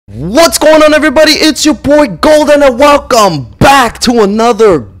What's going on, everybody? It's your boy Golden, and welcome back to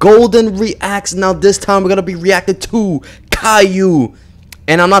another Golden Reacts. Now this time we're gonna be reacting to Caillou,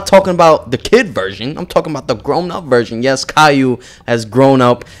 and I'm not talking about the kid version. I'm talking about the grown-up version. Yes, Caillou has grown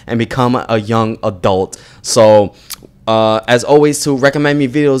up and become a young adult. So, as always, to recommend me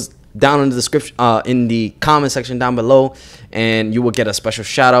videos down in the description, in the comment section down below, and you will get a special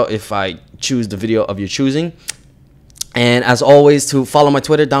shout out if I choose the video of your choosing. And as always, to follow my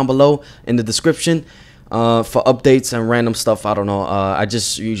Twitter down below in the description for updates and random stuff. I don't know. I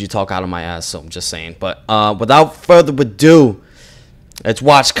just usually talk out of my ass, so I'm just saying. But without further ado, let's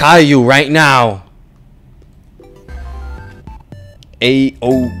watch Caillou right now.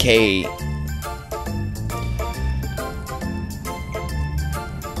 A-OK.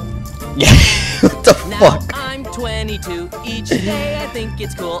 Yeah, what the fuck? 22. Each day I think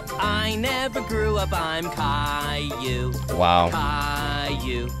it's cool. I never grew up. I'm Caillou. Wow.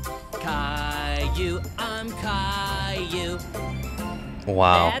 Caillou. Caillou. I'm Caillou.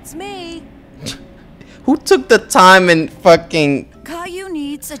 Wow. That's me. Who took the time and fucking... Caillou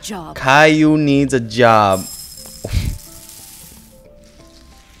needs a job. Caillou needs a job.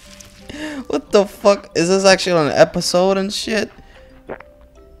 What the fuck? Is this actually on an episode and shit?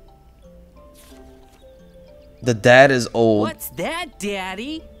 The dad is old. What's that,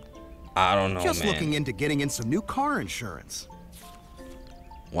 Daddy? I don't know, Just man. looking into getting in some new car insurance.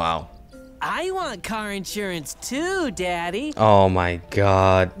 Wow. I want car insurance too, Daddy. Oh my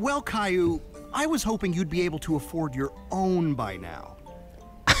god. Well, Caillou, I was hoping you'd be able to afford your own by now.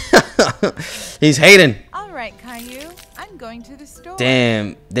 He's hating. All right, Caillou, I'm going to the store.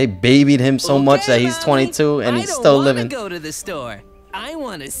 Damn, they babied him so much that he's 22 and he's still living. I don't want to go to the store. I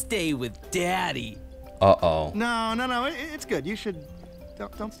want to stay with Daddy. Uh-oh. No, it's good. You should...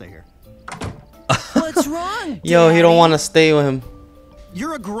 Don't stay here. What's wrong, Daddy? Yo, he don't want to stay with him.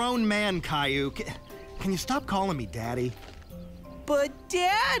 You're a grown man, Caillou. Can you stop calling me Daddy? But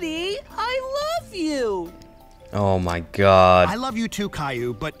Daddy, I love you. Oh my god. I love you too,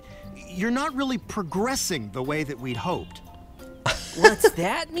 Caillou, but you're not really progressing the way that we'd hoped. What's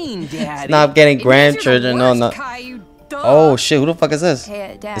that mean, Daddy? Not getting grandchildren. No, no. Caillou, Oh shit, who the fuck is this?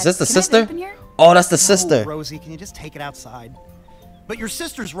 Hey, Dad, Is this the can I sister? open here? Oh, that's the No, sister. Rosie, can you just take it outside? But your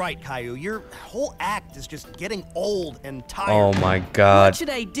sister's right, Caillou. Your whole act is just getting old and tired. Oh my What god. should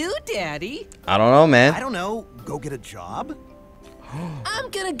I do, Daddy? I don't know, I man. don't know. Go get a job? I'm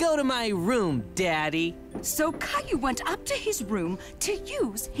gonna go to my room, Daddy. So Caillou went up to his room to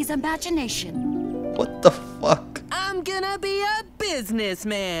use his imagination. What the fuck? I'm gonna be a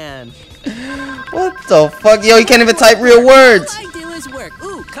businessman. What the fuck? Yo, you can't even type real words. All I do is work.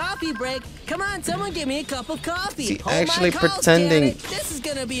 Ooh, coffee break. Come on, someone give me a cup of coffee. Is he Hold my actually calls, pretending? damn it. This is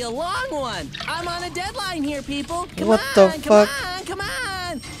gonna be a long one. I'm on a deadline here, people. Come What on, the come fuck? on, come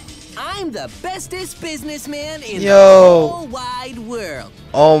on. I'm the bestest businessman in the Yo. whole wide world.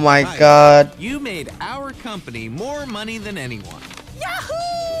 Oh my god. You made our company more money than anyone.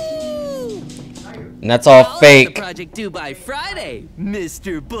 Yahoo! And that's all I'll have the fake. project due by Friday,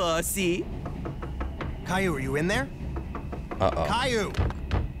 Mr. Bossy. Caillou, are you in there? Uh-oh. Caillou!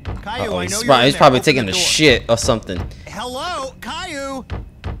 Caillou, Uh-oh. I He's, know you're probably, in he's there. probably Open taking the a door. shit or something. Hello? Caillou!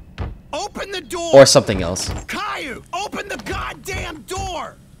 Open the door! Or something else. Caillou! Open the goddamn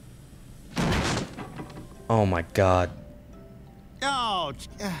door! Oh my god. Oh,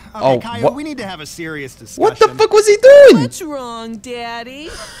 okay, Oh, Caillou, what- we need to have a serious discussion. What the fuck was he doing? What's wrong, Daddy?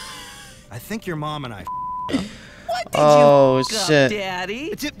 I think your mom and I What did Oh, you f shit. up,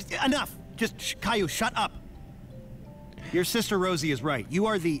 Daddy? Enough! Caillou, shut up! Your sister Rosie is right. You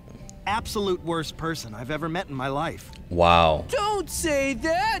are the absolute worst person I've ever met in my life. Wow. Don't say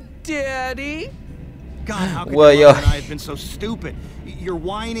that, Daddy. God, how could Well, your yo. mother and I have been so stupid? You're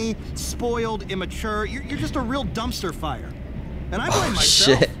whiny, spoiled, immature. You're just a real dumpster fire. And I blame Oh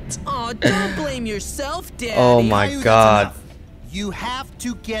myself. shit. Oh, don't blame yourself, Daddy. Oh my Caillou, that's god. enough. You have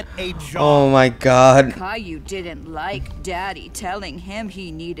to get a job. Oh my god. Caillou didn't like Daddy telling him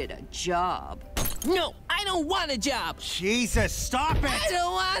he needed a job. No, I don't want a job. Jesus, stop it! I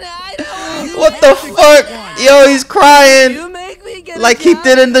don't want. What the fuck? Yo, he's crying. You make me get Like a he job.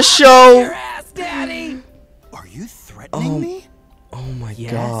 did in the Your show. ass, Daddy. Are you threatening me? Oh my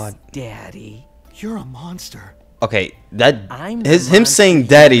Yes, god. Daddy. You're a monster. Okay, that I'm the him monster saying you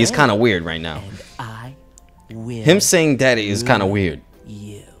daddy is made. kind of weird right now. And I will. Him saying daddy is kind of weird.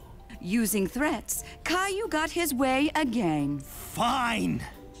 You. Using threats, Caillou got his way again. Fine.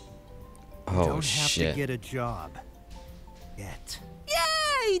 Oh Don't have shit. to get a job. Yet.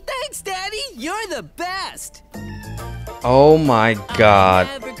 Yay! Thanks, Daddy. You're the best. Oh my god.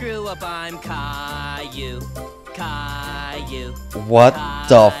 I never grew up. I'm Caillou. Caillou. What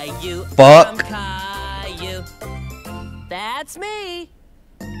the Caillou, fuck? I'm Caillou. That's me.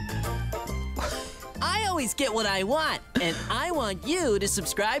 I always get what I want, and I want you to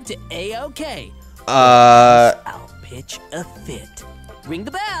subscribe to A-OK. I'll pitch a fit. Ring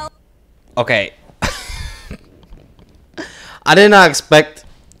the bell. Okay. I did not expect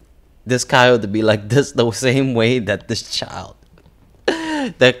this Caillou to be like this the same way that this child.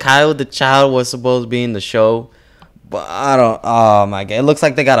 That Caillou the child was supposed to be in the show. But I don't, oh my god. It looks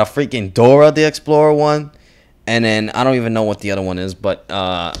like they got a freaking Dora the Explorer one. And then I don't even know what the other one is. But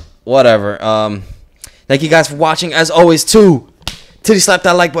whatever. Thank you guys for watching. As always, titty slap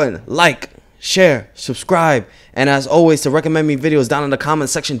that like button. Like, share, subscribe. And as always, to recommend me videos down in the comment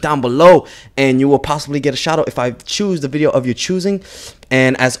section down below. And you will possibly get a shout out if I choose the video of your choosing.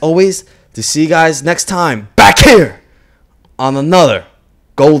 And as always, to see you guys next time back here on another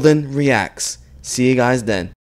Golden Reacts. See you guys then.